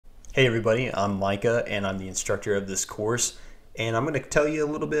Hey everybody, I'm Micah and I'm the instructor of this course, and I'm going to tell you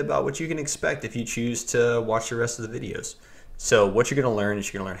a little bit about what you can expect if you choose to watch the rest of the videos. So what you're going to learn is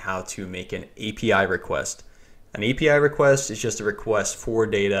you're going to learn how to make an API request. An API request is just a request for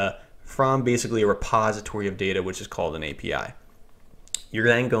data from basically a repository of data, which is called an API. You're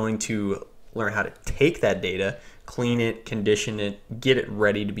then going to learn how to take that data, clean it, condition it, get it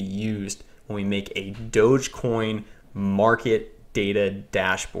ready to be used when we make a Dogecoin market data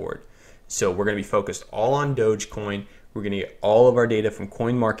dashboard. So we're going to be focused all on Dogecoin. We're going to get all of our data from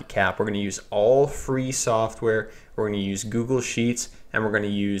CoinMarketCap. We're going to use all free software. We're going to use Google Sheets, and we're going to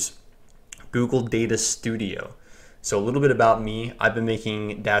use Google Data Studio. So a little bit about me. I've been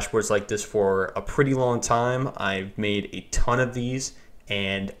making dashboards like this for a pretty long time. I've made a ton of these,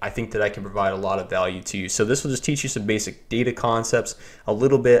 and I think that I can provide a lot of value to you. So this will just teach you some basic data concepts, a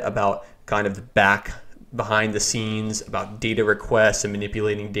little bit about kind of the behind the scenes about data requests and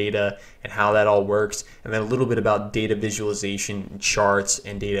manipulating data and how that all works, and then a little bit about data visualization and charts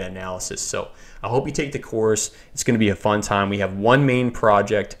and data analysis. So I hope you take the course. It's going to be a fun time. We have one main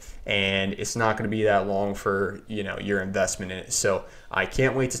project and it's not going to be that long for your investment in it. So I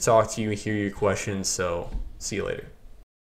can't wait to talk to you and hear your questions. So see you later.